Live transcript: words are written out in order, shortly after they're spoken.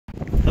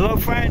Hello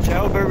friends, I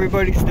hope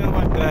everybody's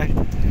doing good.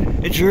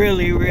 It's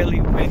really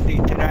windy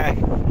today.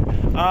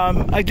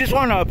 I just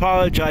want to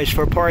apologize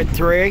for part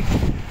 3.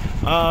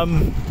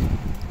 I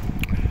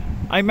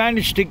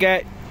managed to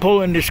get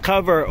pulling this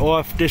cover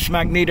off this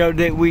magneto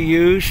that we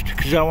used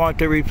because I want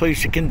to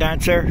replace the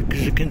condenser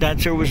because the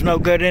condenser was no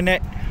good in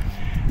it.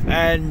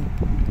 And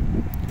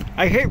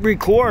I hit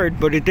record,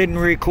 but it didn't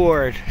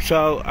record,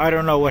 so I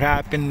don't know what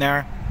happened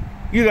there.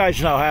 You guys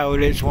know how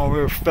it is when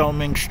we're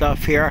filming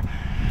stuff here.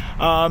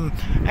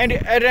 And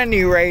at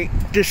any rate,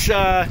 this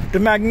the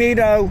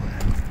magneto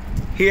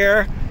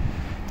here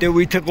that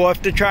we took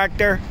off the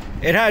tractor,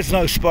 it has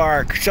no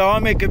spark. So I'll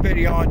make a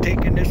video on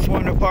taking this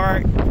one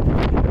apart,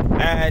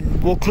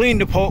 and we'll clean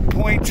the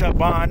points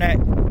up on it.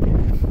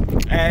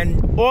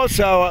 And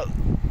also,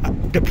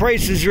 the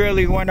prices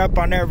really went up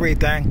on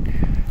everything.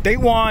 They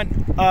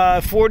want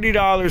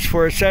 $40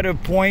 for a set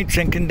of points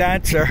and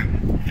condenser.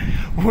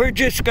 We're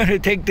just going to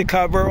take the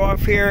cover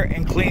off here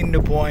and clean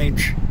the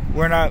points.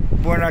 We're not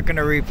going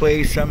to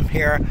replace them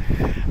here.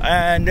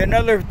 And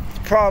another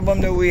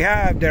problem that we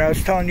have that I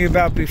was telling you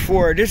about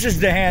before, this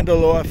is the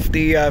handle off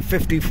the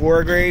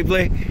 54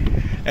 Gravely,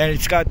 and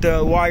it's got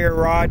the wire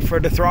rod for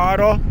the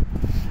throttle.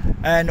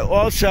 And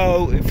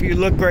also, if you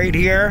look right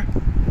here,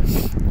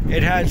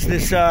 it has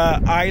this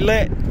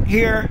eyelet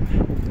here.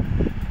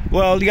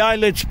 Well, the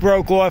eyelets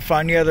broke off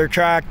on the other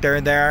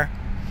tractor there,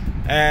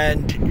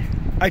 and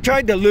I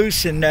tried to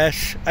loosen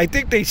this. I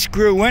think they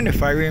screw in,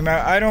 if I remember.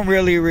 I don't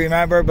really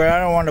remember, but I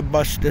don't want to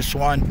bust this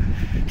one.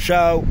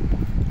 So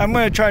I'm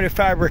going to try to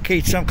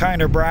fabricate some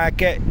kind of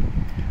bracket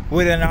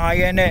with an eye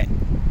in it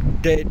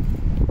that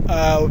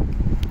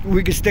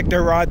we can stick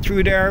the rod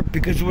through there,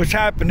 because what's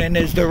happening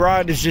is the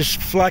rod is just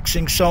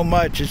flexing so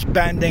much, it's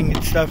bending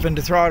and stuff, and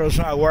the throttle's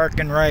not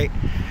working right.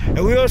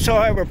 And we also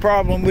have a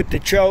problem with the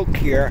choke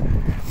here.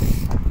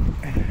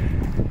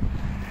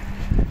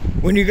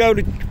 When you go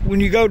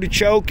to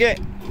choke it,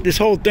 this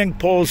whole thing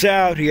pulls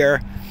out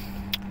here.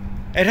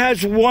 It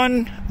has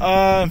one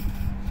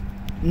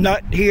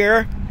nut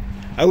here.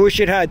 I wish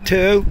it had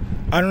 2.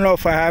 I don't know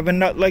if I have a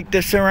nut like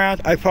this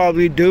around. I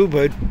probably do,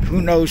 but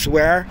who knows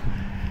where.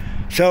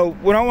 So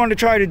what I want to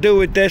try to do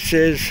with this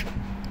is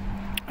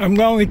I'm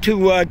going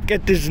to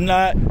get this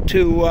nut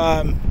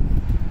to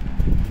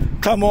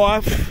come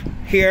off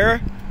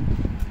here,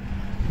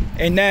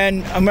 and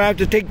then I'm gonna have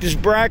to take this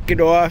bracket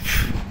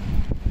off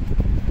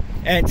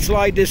and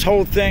slide this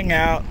whole thing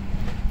out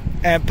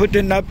and put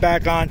the nut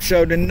back on,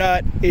 so the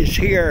nut is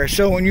here,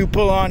 so when you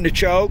pull on the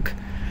choke,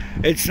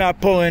 it's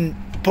not pulling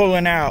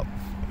out.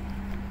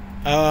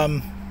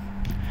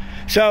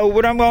 So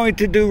what I'm going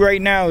to do right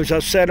now is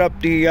I'll set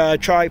up the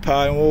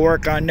tripod and we'll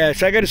work on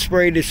this. I got to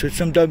spray this with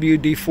some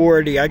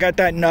WD-40. I got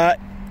that nut,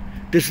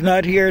 this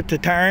nut here to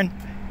turn,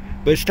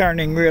 but it's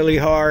turning really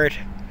hard.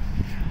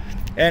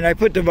 And I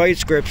put the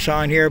vice grips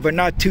on here, but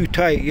not too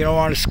tight. You don't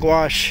want to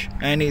squash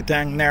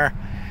anything there.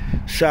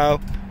 So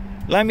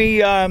let me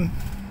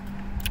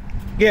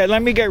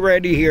get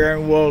ready here,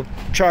 and we'll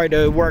try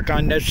to work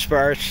on this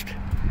first.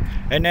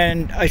 And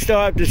then I still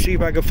have to see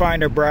if I can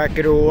find a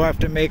bracket, or we'll have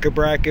to make a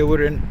bracket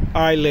with an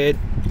eyelid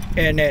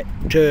in it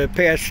to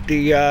pass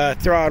the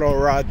throttle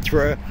rod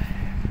through.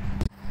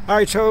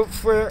 Alright, so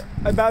for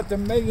about the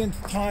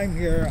millionth time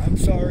here, I'm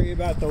sorry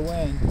about the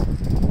wind,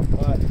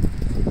 but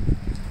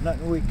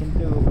nothing we can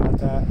do about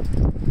that.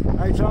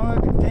 Alright, so I'm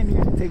going to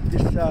continue to take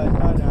this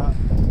nut out.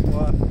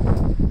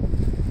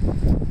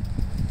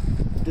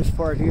 This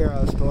part here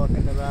I was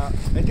talking about.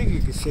 I think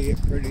you can see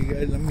it pretty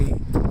good. Let me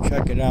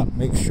check it out,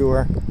 make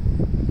sure.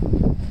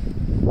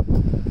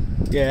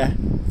 Yeah.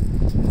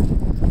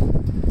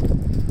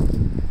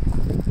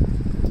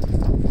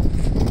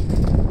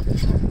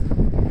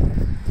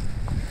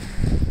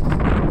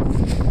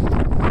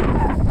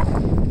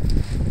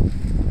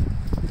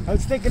 I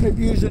was thinking of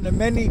using a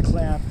mini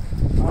clamp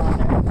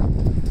on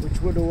it,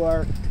 which would have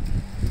worked,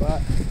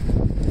 but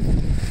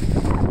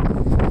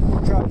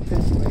we'll try it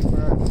this way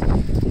first.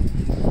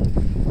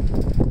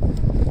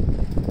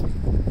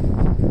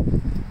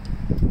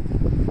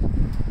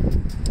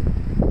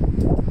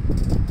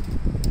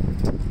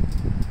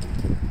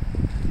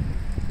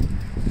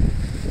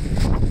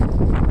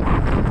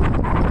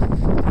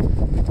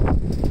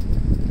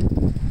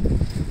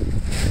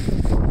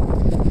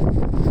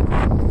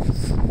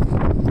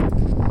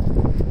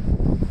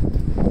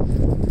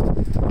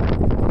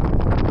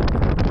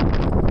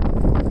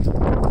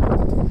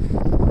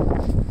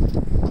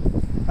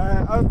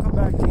 I'll come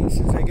back to you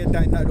since I get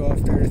that nut off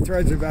there. The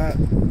thread's about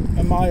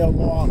a mile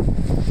long.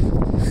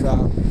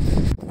 So,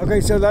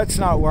 okay, so that's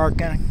not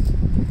working.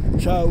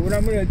 So what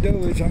I'm going to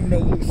do is I'm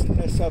going to loosen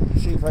this up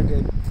and see if I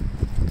could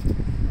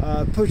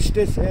push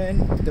this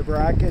in, the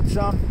bracket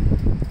some.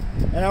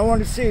 And I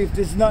want to see if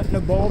this nut and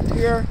the bolt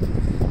here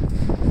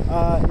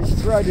is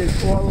threaded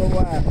all the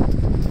way.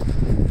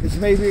 Because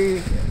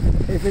maybe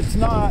if it's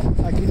not,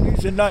 I can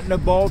use a nut and a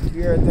bolt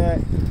here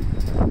that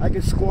I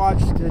can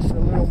squash this a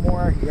little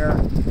more here,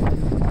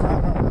 and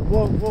I don't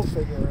know, we'll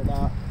figure it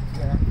out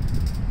here.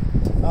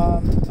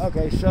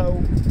 Okay, so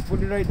what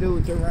did I do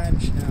with the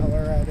wrench now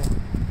already?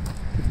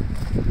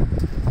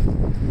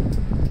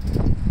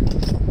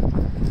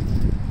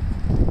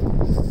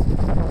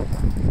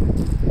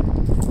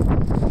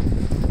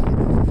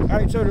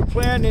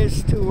 plan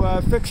is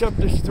to fix up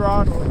this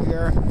throttle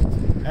here,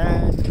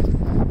 and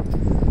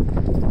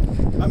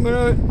I'm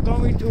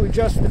going to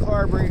adjust the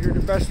carburetor the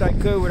best I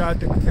could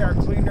without the air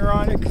cleaner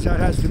on it, because that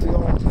has to be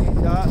all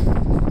cleaned up.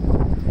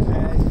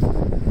 And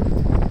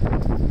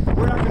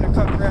we're not going to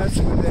cut grass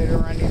with it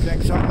or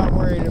anything, so I'm not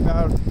worried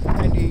about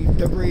any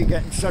debris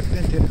getting sucked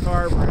into the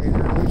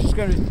carburetor. We're just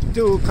going to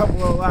do a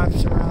couple of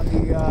laps around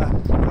the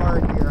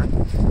yard here.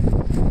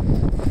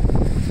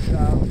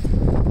 So,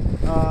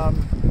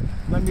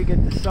 let me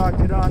get the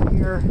socket on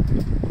here.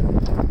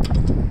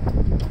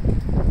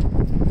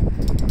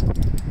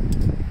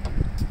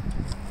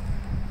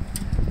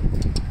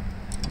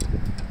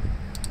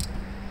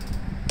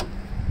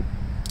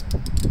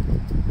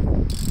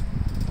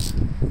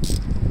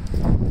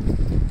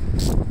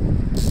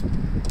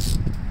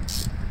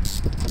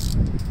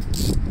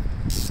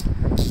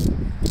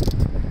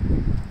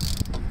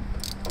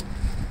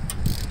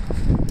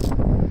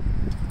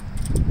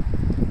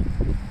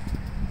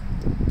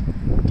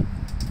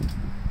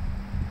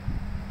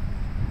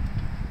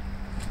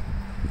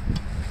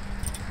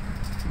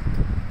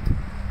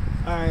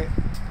 Alright,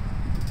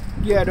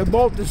 yeah, the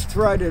bolt is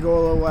threaded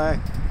all the way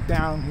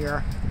down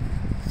here,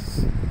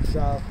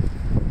 so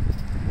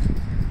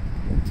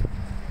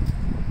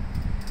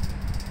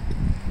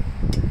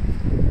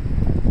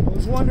I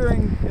was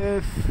wondering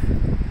if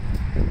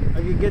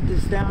I could get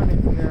this down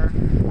in here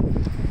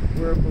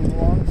where it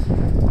belongs.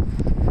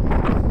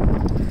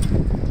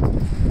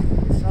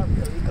 It's not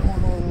really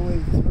going all the way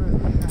through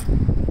here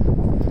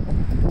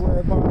to where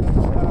it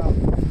bottoms out.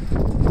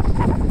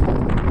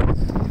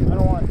 I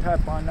don't want to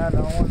tap on that. I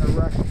don't want to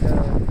wreck the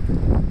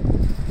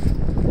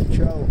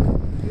choke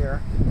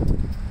here.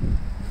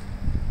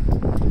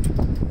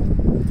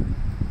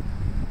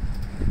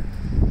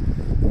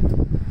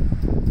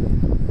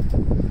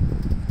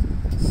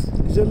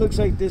 Because it looks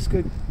like this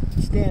could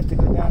stand to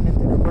go down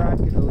into the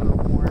bracket a little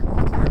more.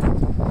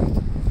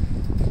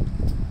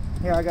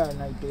 Here, I got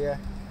an idea.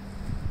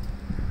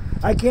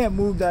 I can't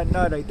move that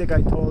nut. I think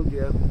I told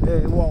you.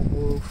 It won't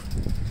move.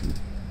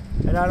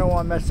 And I don't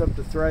want to mess up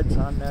the threads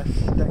on this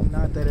thing.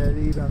 Not that it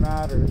even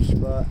matters,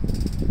 but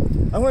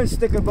I'm going to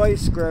stick a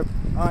vice grip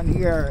on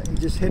here and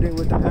just hit it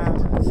with the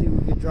hammer and see if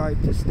we can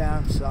drive this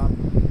down some.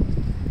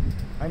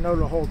 I know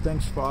the whole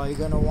thing's probably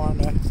going to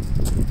want to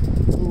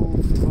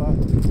move, but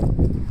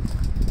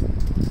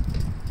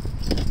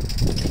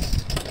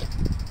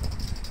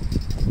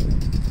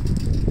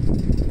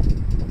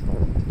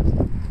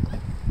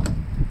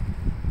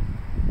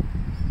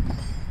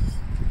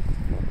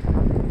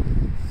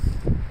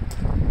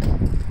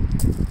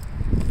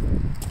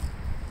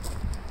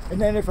and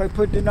then if I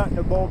put the nut and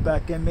the bolt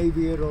back in,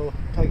 maybe it'll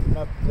tighten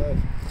up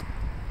good.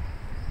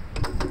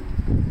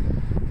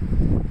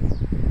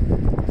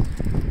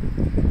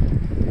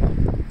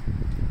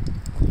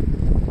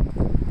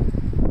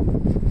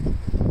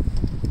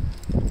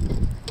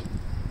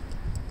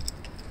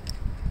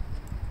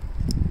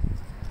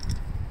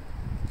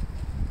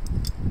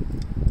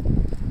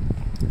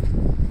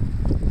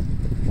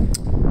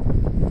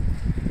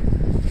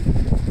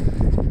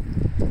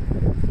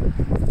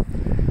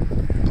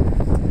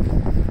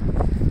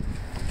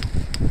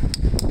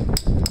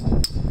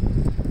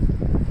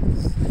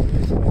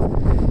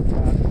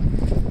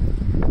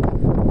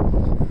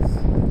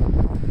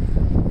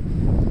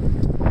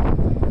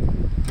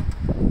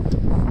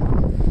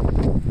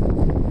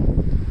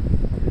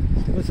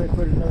 I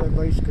put another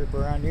vice grip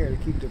around here to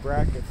keep the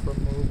bracket from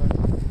moving.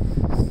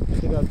 I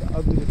think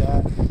I'll do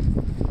that.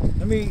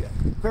 Let me,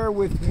 bear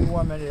with me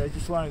 1 minute. I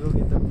just want to go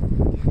get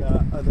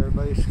the other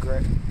vice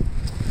grip.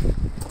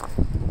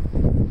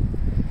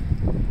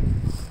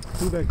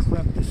 Maybe I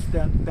clamp this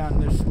down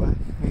this way,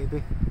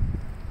 maybe.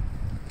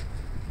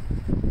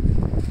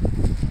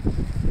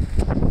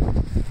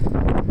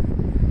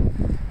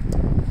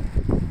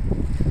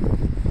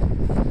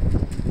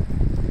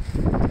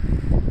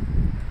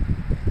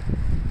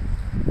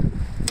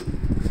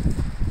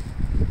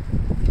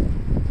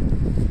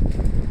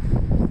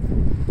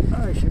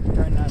 I should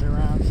turn that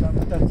around some,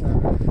 but that's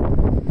alright.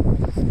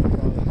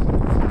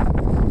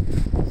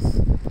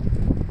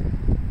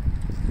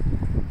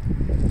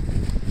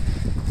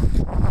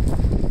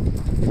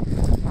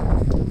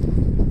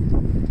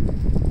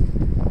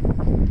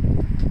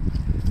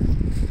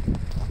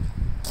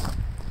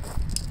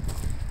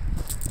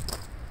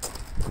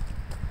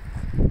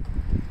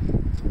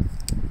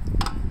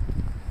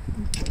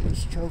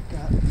 Choke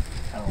out.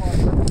 I don't want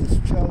to rip this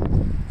choke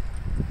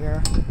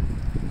here.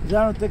 I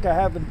don't think I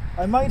have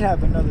I might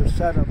have another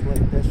setup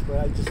like this, but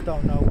I just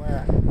don't know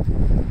where.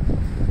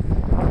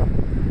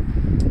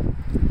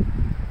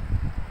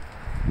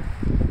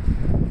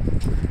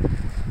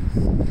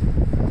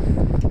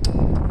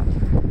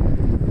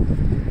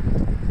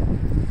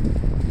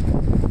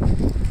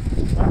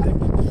 I think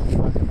this is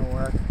not going to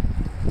work.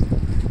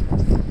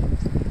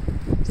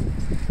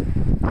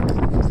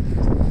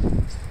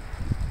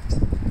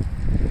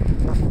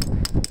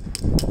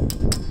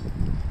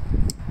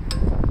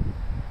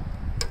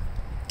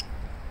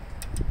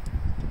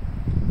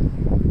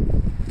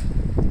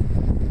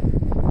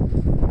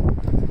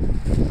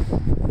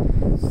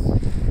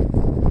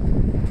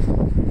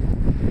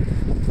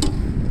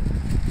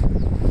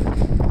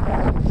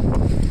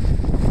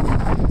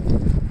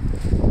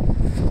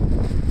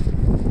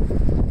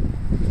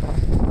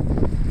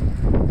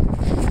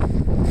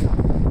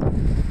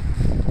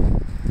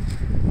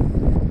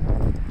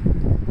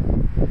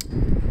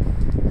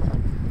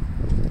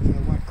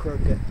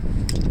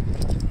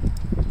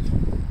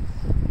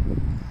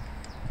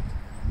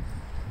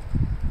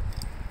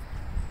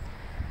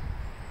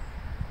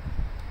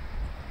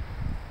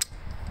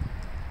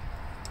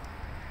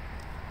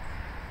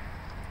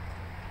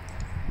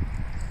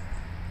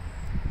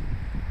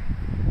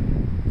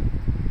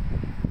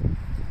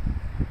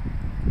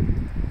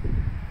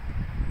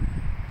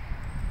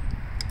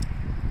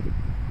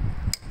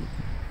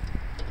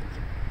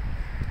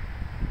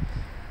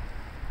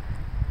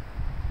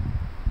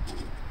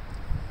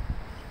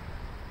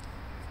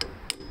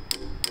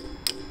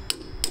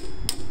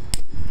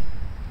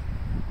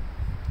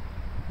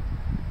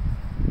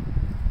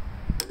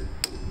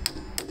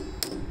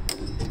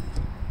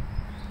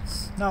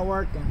 not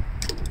working.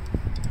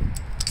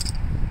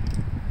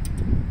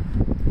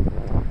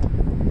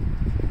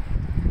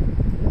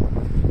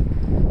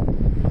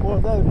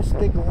 Although the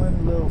stick will in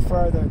a little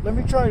further. Let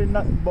me try to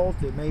nut and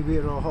bolt it. Maybe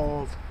it'll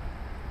hold.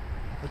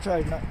 I'll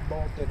try to nut and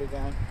bolt it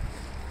again.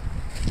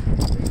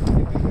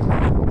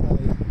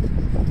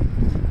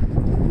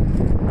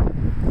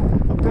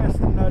 I'll pass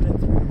the nut in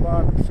through the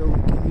bottom so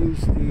we can use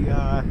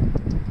the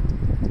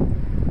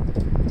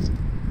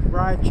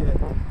ratchet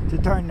to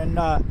turn the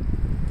nut.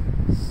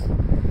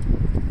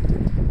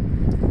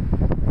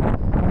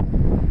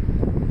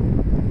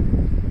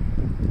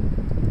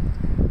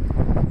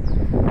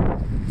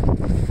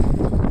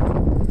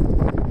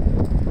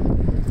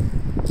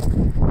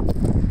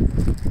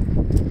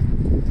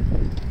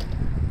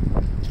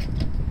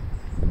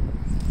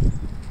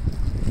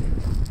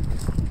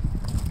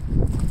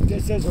 If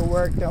this doesn't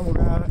work, then we're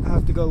going to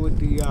have to go with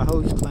the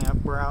hose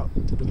clamp route,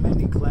 the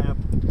mini clamp.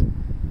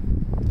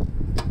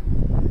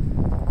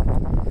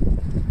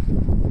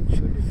 Make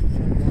sure this is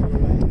in all the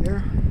way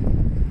here.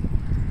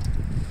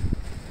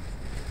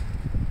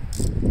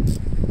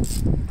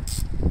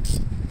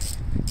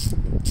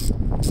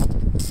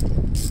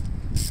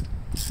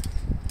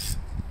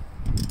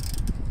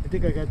 I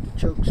think I got the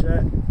choke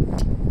set,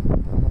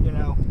 you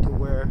know, to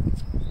where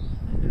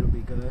it'll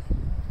be good.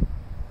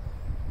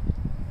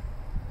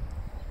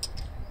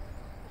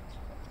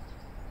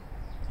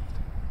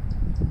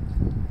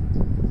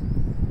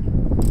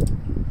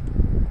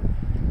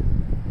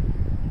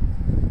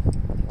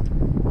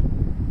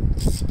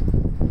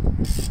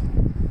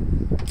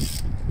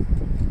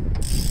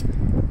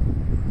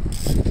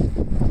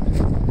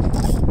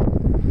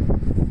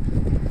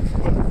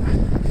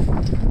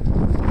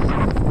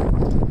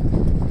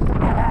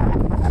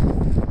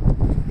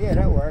 Yeah,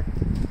 that worked.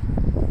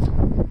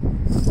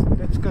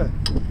 That's good.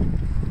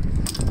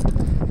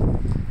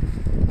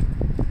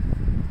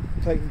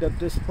 Tightened up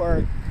this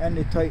part, and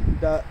it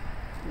tightened up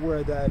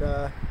where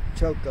that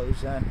choke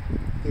goes in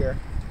here.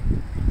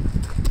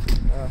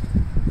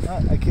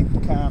 I kicked the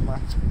camera.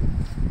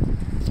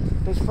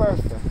 That's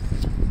perfect.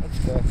 That's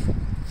good.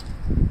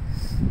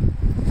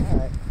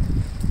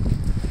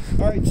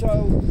 Alright,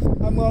 so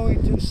I'm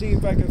going to see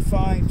if I can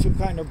find some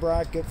kind of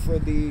bracket for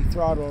the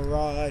throttle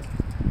rod,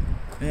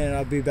 and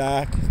I'll be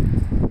back.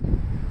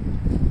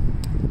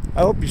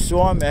 I hope you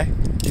saw me.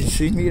 Did you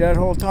see me that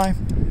whole time?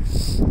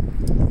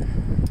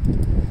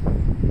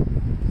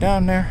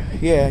 Down there?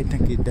 Yeah, I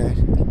think you did.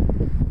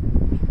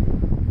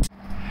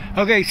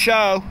 Okay,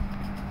 so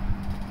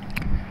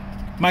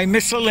my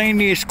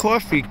miscellaneous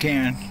coffee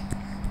can.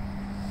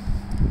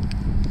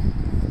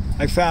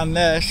 I found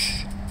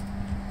this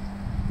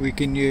we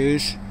can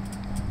use,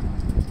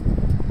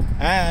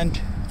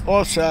 and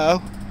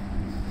also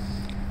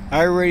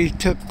I already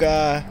took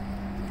a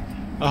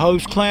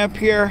hose clamp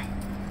here,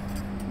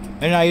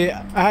 and I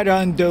had to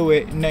undo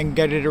it and then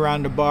get it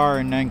around the bar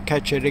and then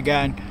catch it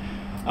again.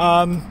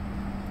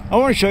 I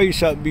want to show you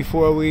something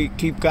before we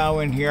keep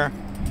going here.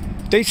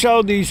 They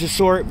sell these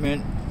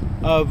assortment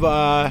of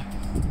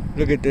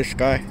look at this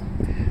guy.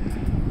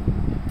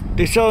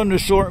 They sell an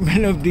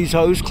assortment of these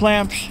hose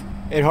clamps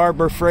at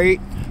Harbor Freight.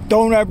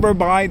 Don't ever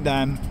buy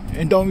them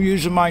and don't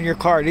use them on your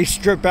car. They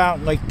strip out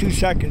in like 2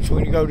 seconds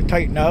when you go to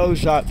tighten the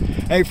hose up.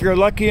 And if you're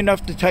lucky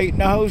enough to tighten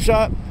the hose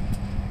up,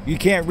 you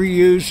can't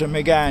reuse them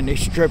again. They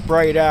strip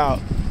right out.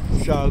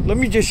 So let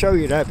me just show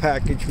you that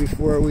package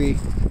before we...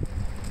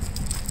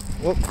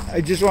 Well,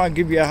 I just want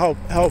to give you a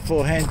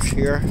helpful hints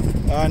here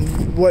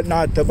on what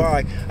not to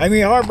buy. I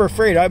mean, Harbor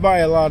Freight, I buy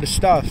a lot of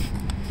stuff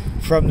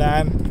from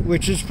them,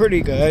 which is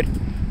pretty good.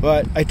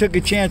 But I took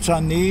a chance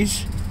on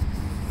these.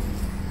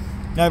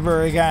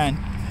 Never again.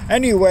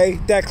 Anyway,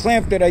 that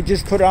clamp that I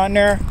just put on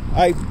there,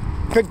 I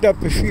picked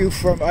up a few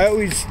from... I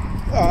always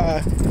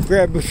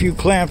grab a few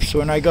clamps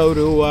when I go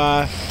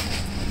to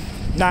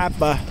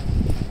Napa.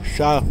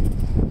 So,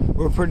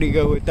 we're pretty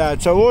good with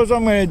that. So, all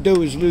I'm going to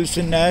do is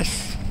loosen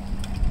this.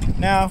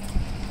 Now,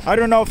 I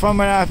don't know if I'm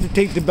going to have to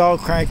take the bell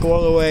crank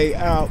all the way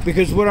out,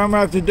 because what I'm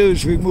going to have to do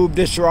is remove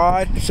this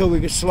rod so we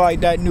can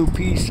slide that new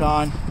piece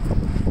on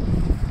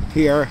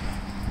here.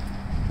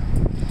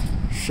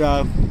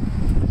 So,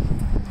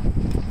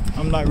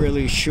 I'm not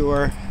really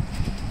sure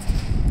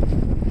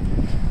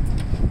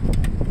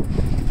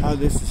how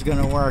this is going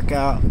to work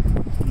out.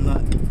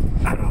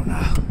 I don't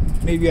know.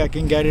 Maybe I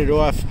can get it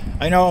off.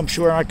 I know I'm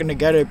sure I'm not going to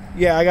get it.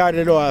 Yeah, I got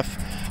it off.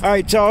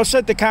 Alright, so I'll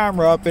set the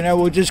camera up and then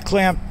we'll just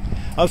clamp.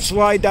 I'll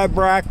slide that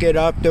bracket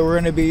up that we're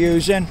going to be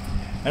using,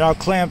 and I'll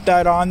clamp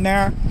that on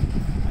there,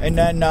 and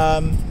then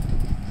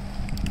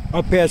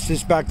I'll pass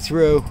this back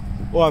through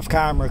off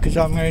camera because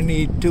I'm going to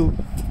need two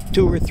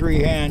or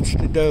three hands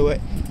to do it.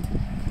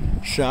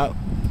 So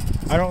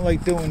I don't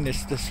like doing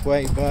this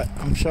way, but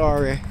I'm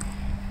sorry.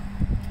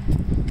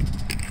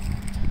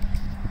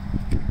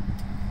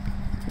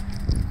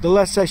 The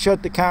less I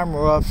shut the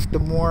camera off, the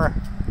more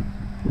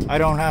I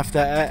don't have to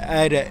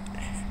edit.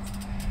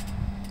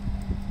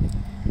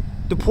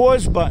 The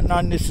pause button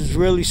on this is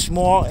really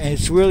small and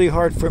it's really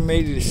hard for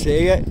me to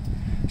see it.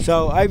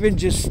 So I've been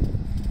just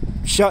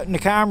shutting the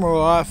camera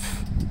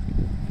off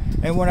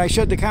and when I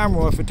shut the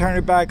camera off and turn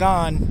it back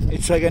on,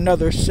 it's like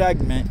another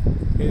segment,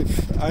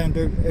 if I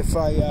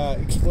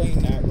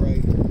explain that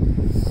right.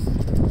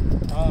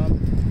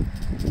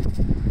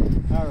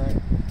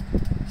 Alright,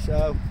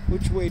 so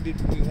which way did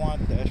we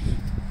want this?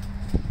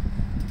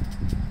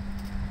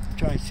 I'm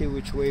trying to see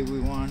which way we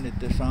wanted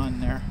this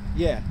on there.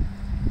 Yeah,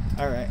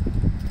 alright.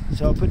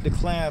 So I'll put the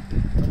clamp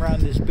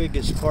around this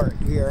biggest part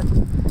here,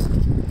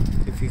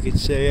 if you could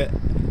see it.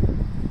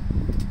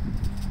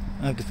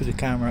 I have to put the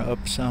camera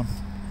up some,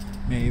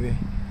 maybe.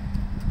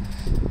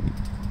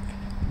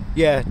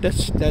 Yeah,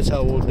 that's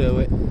how we'll do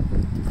it.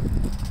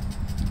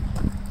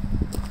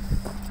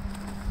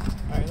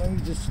 Alright, let me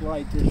just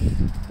slide this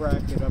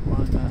bracket up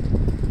on that.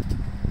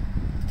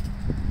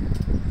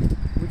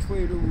 Which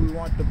way do we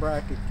want the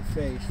bracket to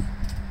face?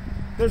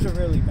 Doesn't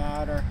really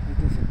matter. It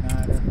doesn't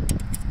matter.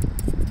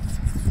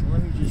 So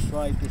let me just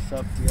slide this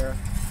up here.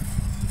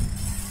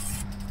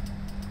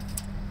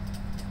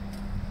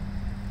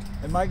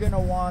 Am I going to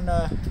want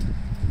to,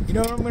 you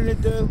know what I'm going to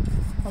do?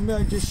 I'm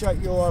going to just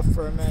shut you off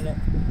for a minute.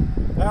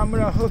 And I'm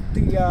going to hook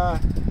the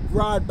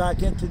rod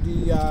back into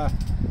the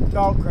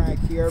bell crank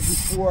here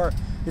before,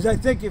 because I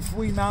think if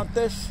we mount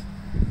this,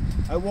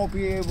 I won't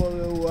be able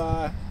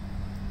to,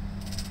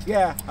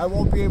 I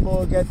won't be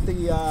able to get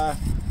the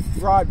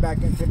rod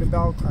back into the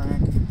bell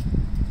crank.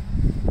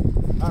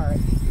 Alright.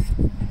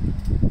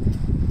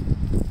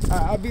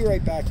 I'll be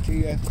right back to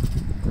you.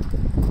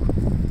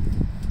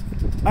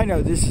 I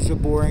know this is a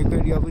boring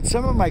video, but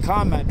some of my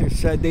commenters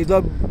said they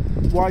love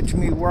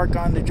watching me work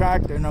on the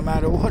tractor no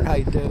matter what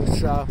I do,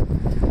 so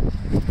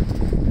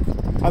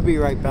I'll be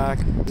right back.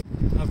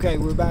 Okay,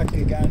 we're back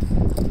again.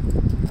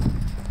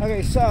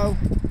 Okay, so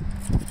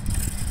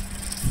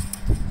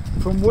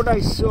from what I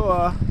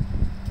saw,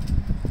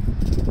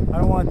 I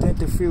don't want to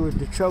interfere with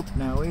the choke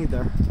now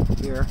either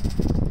here.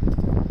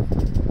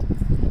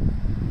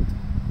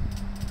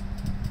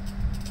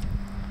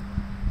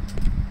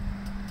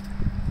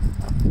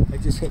 I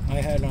just hit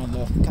my head on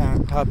the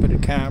top of the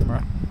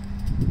camera.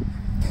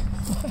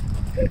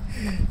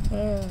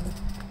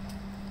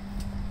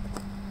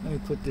 Let me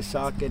put the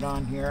socket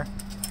on here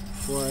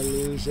before I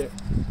lose it.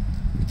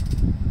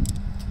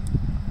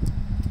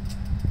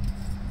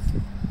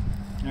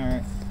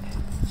 Alright,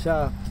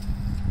 so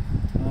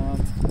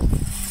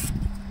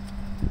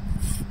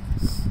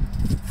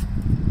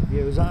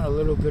yeah, it was on a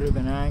little bit of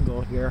an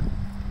angle here.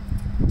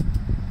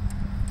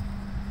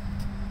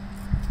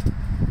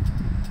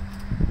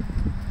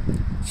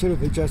 Should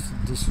have adjusted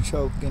this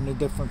choke in a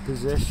different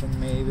position,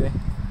 maybe.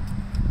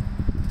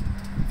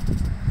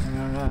 I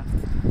don't know.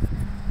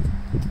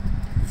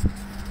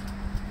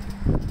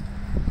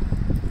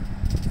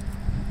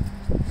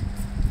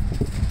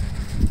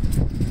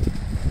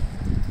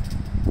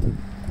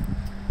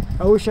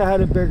 I wish I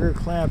had a bigger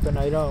clamp, and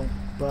I don't,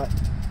 but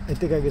I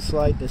think I could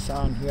slide this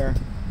on here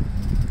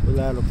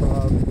without a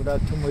problem,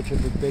 without too much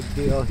of a big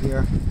deal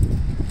here.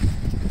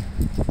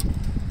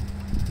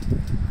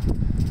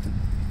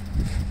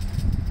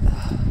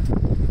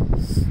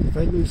 If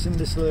I loosen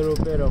this a little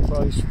bit, I'll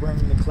probably spring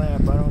the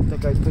clamp. I don't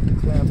think I put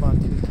the clamp on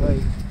too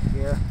tight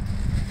here.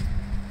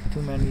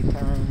 Too many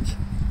turns.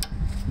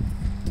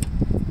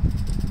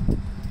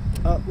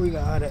 Oh, we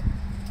got it.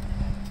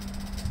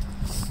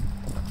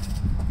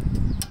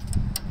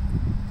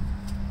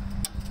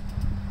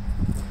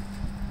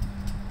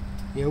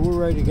 Yeah, we're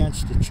right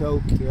against the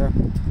choke here.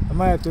 I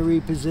might have to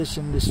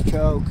reposition this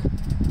choke.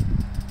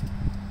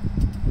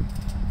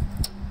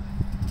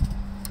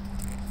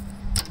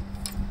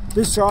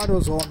 This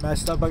throttle's all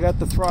messed up. I got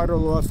the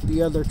throttle off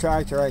the other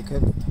tractor I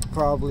could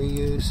probably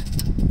use.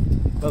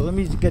 But let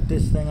me get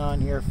this thing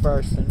on here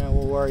first, and then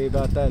we'll worry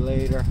about that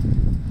later.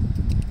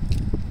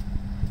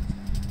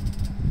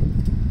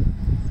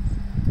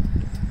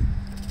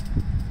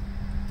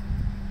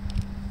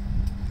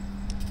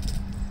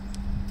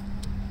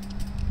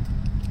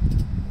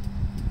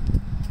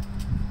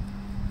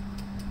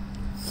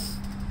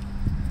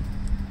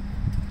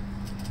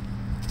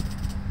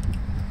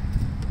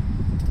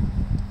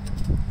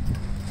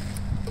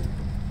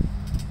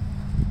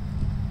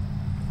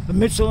 The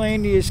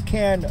miscellaneous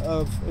can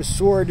of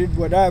assorted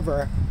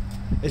whatever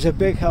is a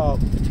big help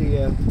to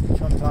you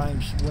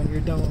sometimes when you're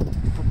doing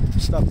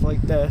stuff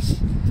like this.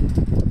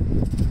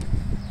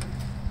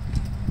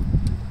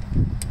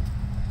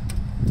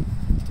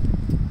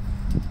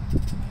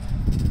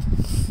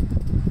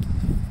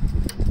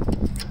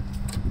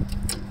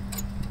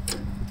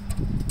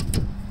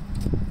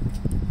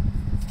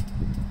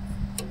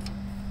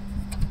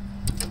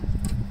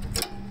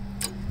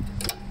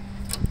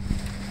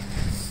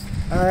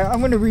 Alright, I'm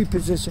going to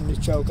reposition the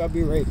choke. I'll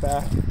be right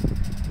back.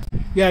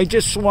 Yeah, I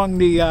just swung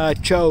the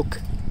choke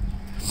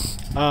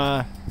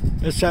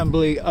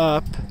assembly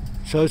up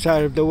so it's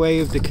out of the way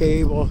of the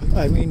cable.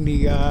 I mean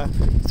the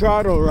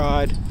throttle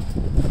rod.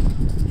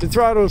 The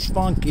throttle's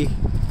funky.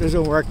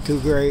 Doesn't work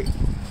too great.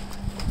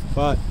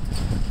 But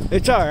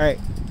it's alright.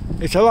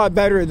 It's a lot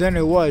better than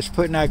it was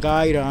putting that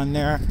guide on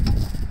there.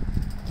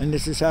 And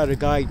this is how the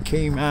guide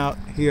came out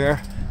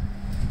here.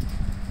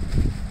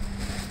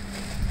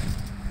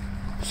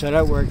 So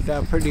that worked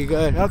out pretty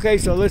good. Okay,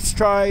 so let's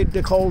try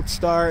the cold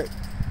start.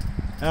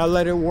 And I'll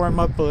let it warm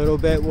up a little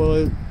bit.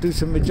 We'll do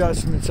some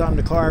adjustments on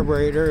the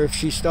carburetor if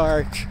she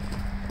starts.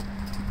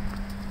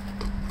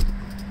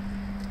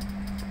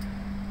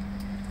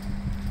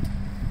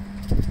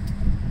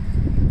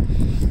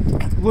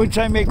 Once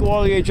I make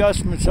all the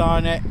adjustments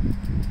on it,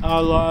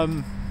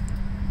 I'll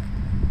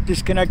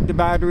disconnect the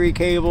battery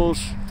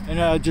cables and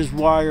I'll just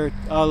wire.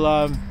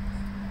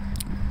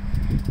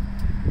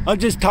 I'll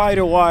just tie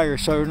the wire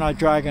so they're not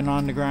dragging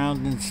on the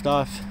ground and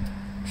stuff.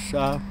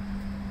 So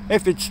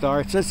if it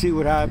starts, let's see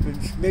what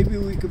happens. Maybe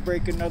we could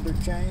break another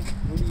chain.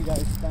 What do you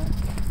guys think?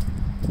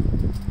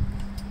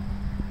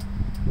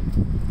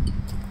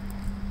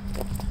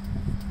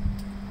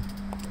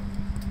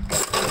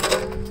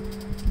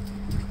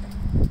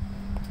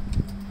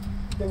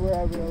 They were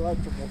having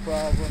electrical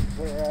problems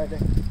already.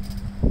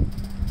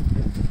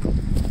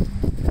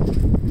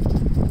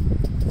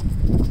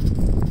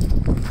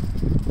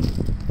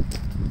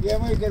 Yeah,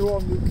 I'm gonna get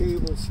all new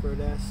cables for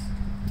this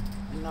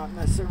and not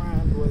mess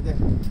around with it.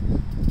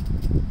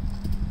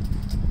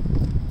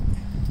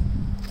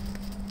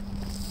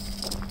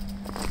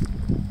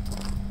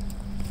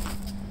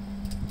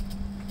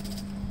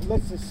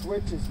 Unless the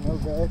switch is no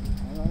good,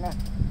 I don't know.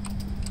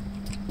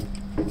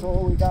 That's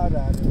all we got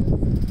out of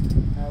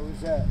it. That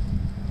was it.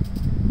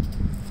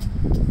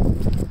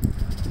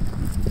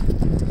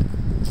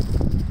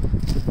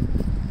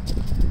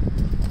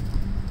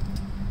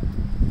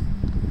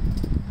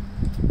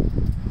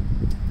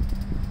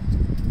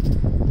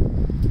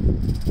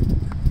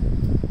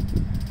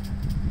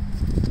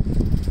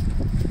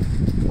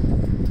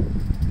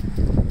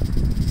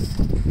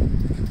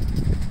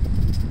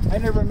 I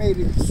never made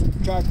a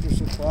tractor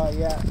supply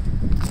yet.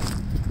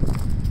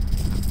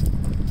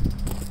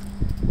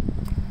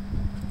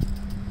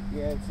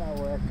 Yeah, it's not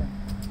working.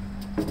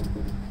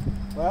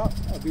 Well,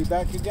 I'll be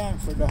back again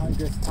for the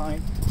 100th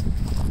time.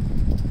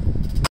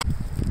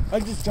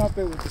 I'll just jump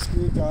it with the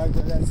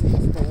screwdriver, that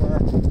seems to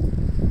work.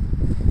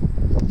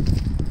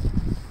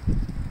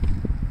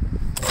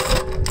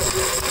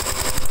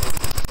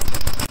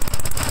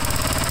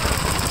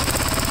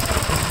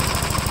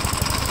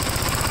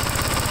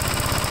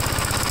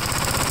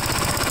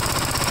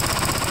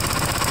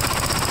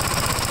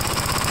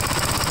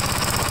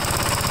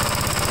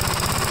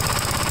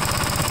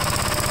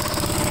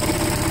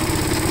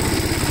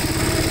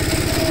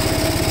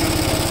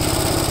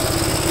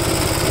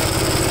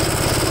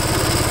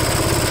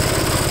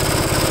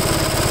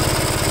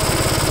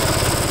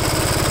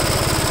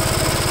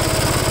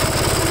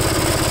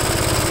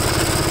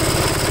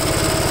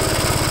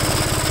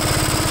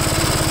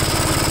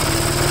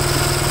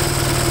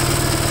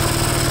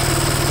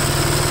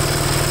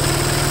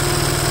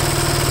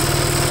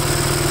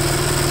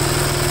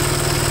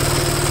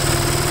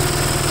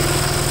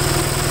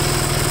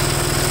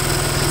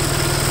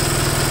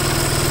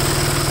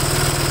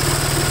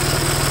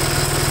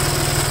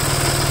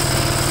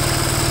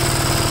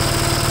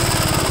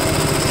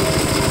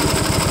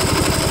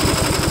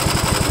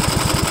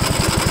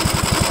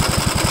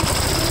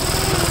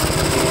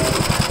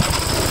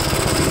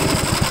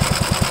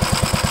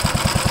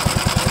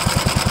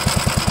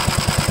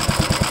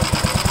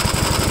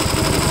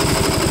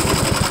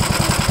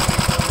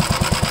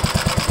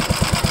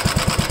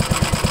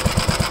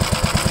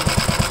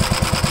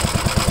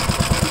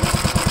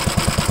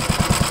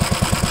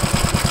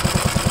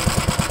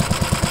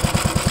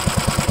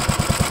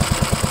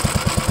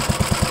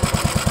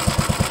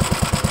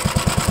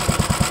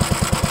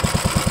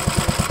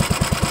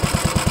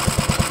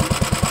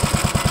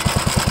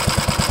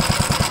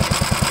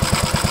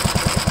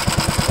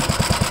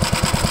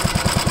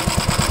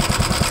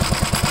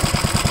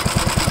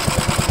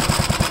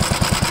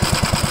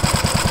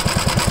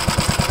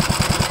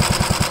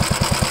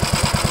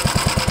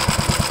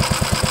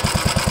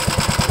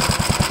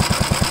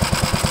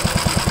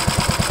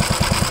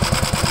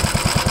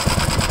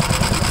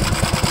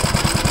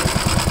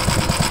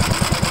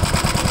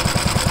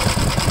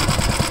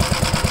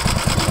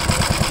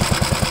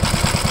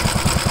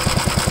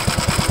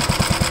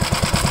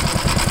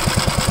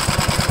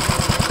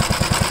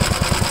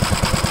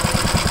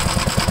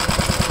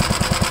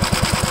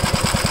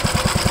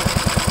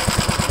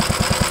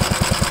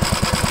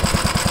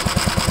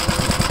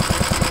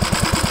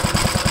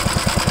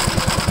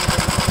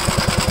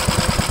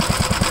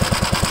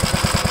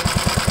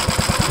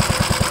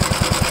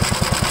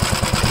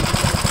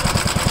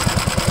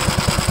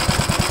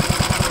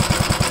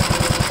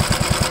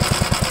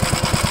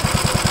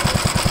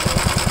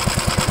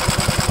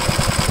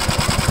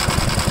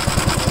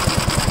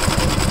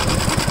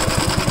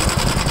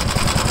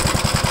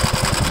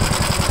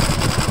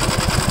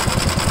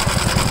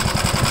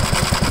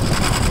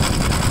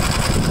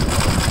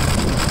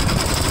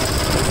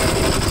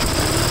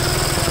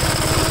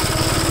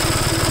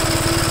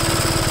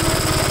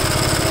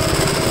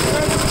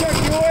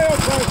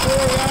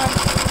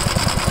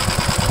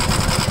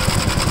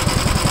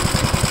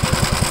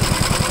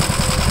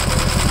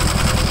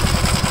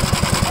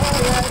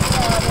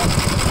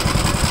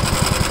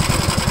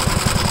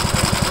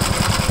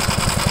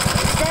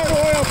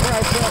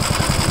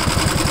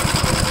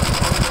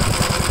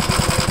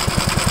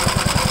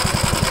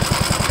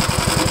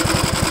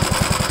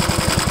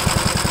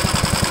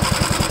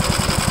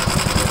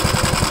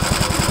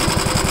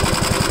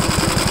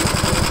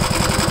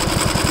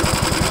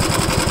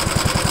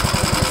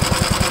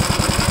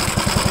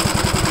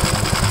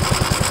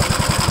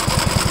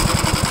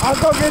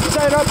 I'll go get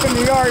set up in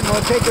the yard and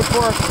we'll take it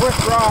for a quick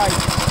ride.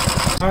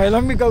 All right,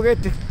 let me go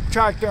get the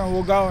tractor and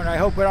we'll go, and I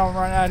hope I don't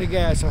run out of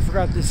gas. I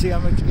forgot to see how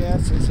much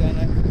gas is in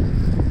it.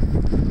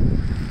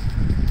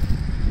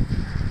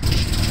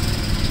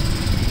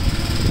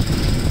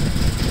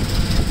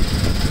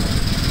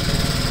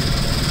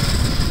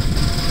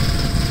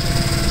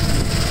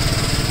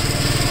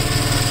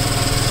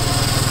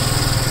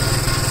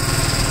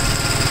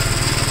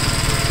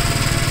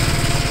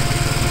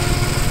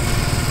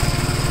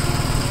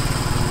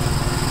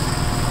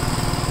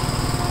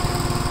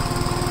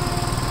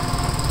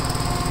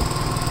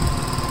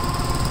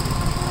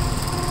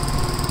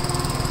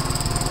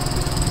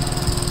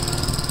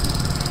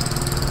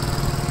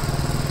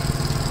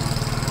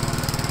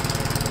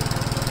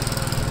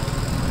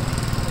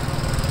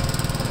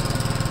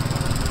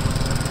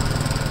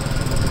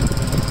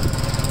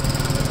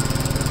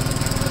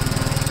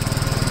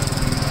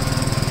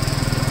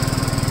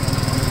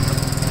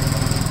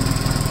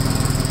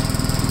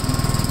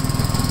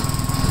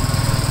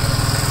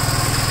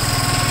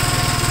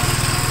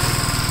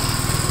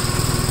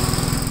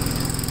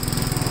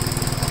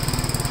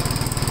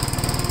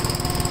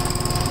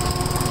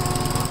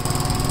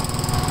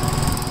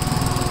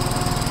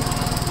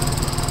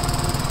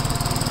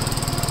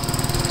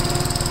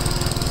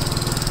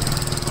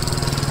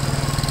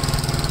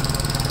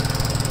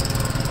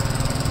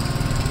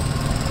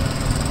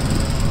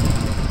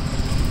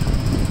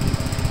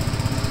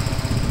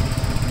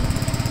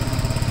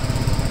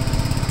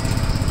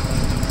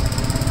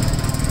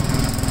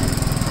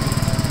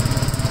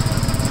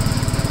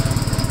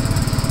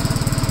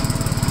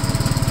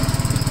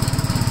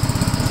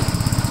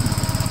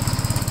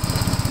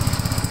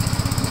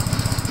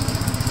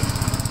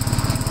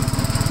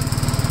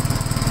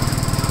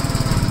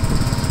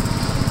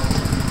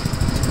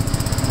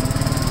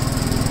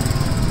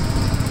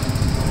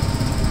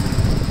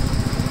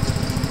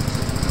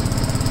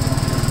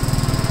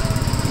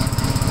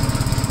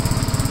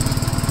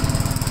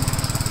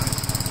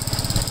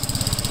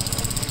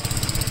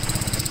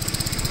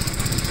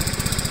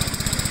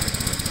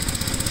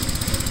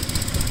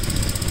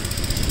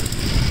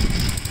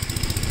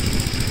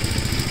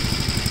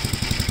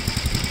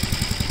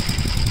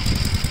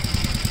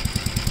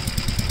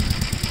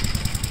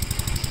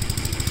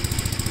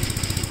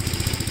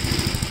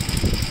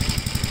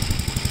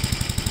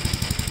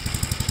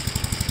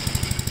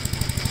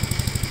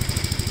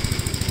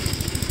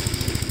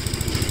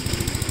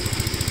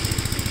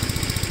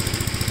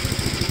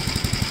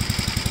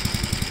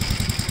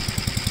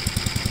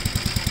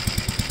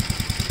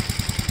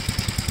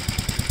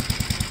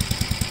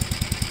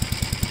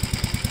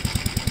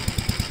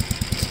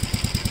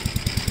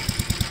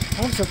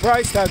 I'm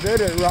surprised how good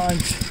it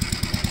runs.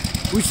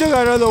 We still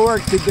got other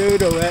work to do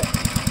to it,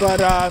 but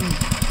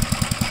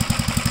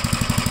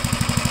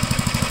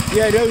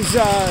yeah, those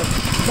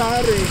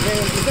battery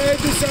cables, they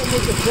do something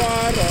with the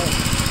throttle.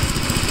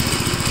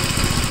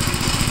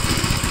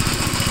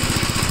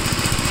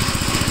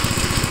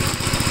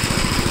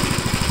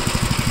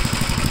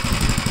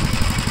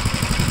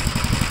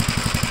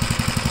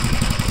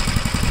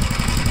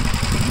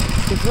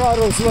 The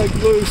throttle's like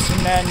loose,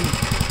 and then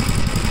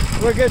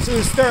when it gets to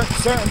a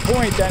certain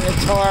point, then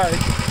it's hard.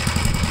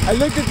 I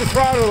looked at the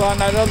throttle on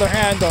that other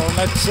handle,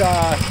 and it's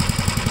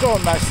all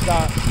messed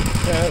up.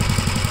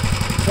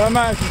 So I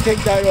might have to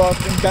take that off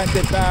and bend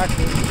it back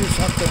or do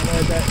something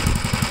with it.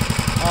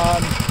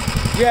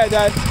 Yeah,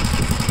 that,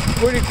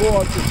 what do you call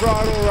it, the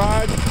throttle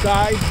rod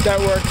guide, that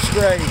works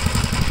great.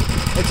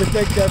 It's a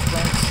big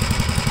difference.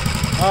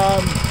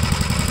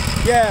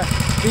 Yeah,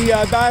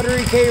 the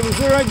battery cables,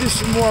 we're going to do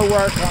some more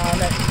work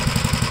on it.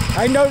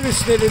 I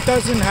noticed that it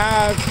doesn't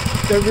have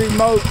the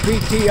remote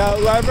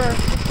PTO lever.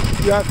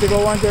 You have to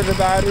go under the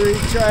battery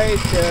tray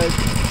to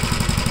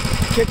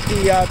kick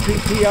the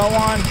PTO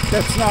on.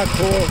 That's not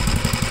cool.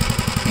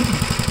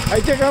 I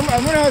think I'm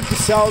going to have to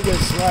sell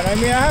this one. I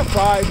mean, I have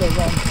 5 of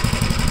them.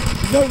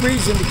 There's no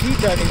reason to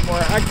keep any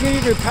more. I can't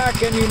even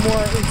pack any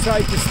more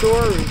inside the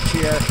storage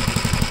here.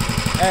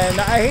 And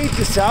I hate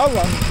to sell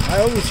them. I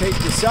always hate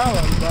to sell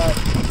them, but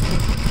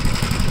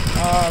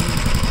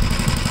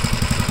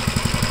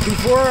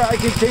before I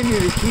continue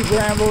to keep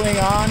rambling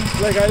on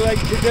like I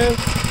like to do,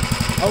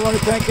 I want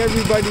to thank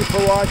everybody for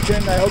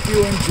watching. I hope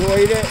you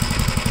enjoyed it.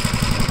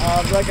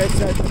 Like I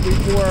said, there'll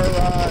be more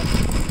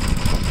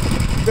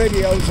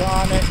videos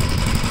on it.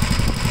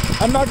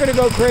 I'm not going to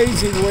go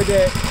crazy with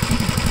it,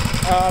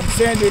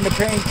 sanding the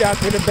paint down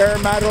to the bare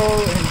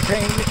metal and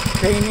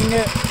painting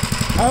it.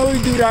 I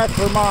only do that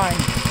for mine.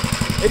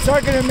 It's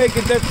not going to make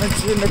a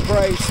difference in the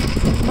price,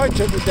 much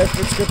of a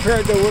difference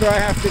compared to what I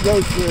have to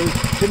go through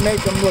to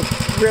make them look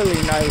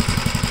really nice.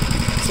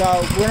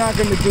 So we're not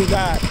going to do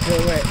that to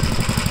it.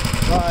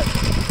 But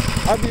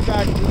I'll be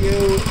back to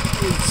you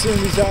as soon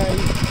as I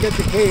get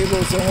the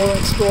cables and we'll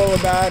install a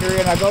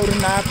battery. And I go to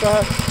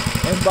Napa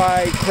and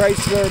buy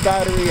Chrysler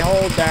battery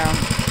hold down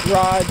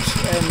rods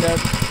and the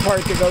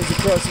part that goes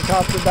across the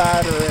top of the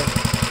battery.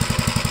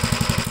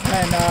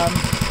 And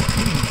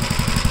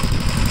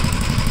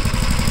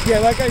yeah,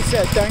 like I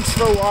said, thanks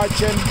for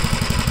watching.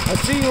 I'll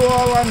see you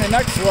all on the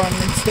next one,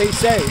 and stay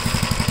safe.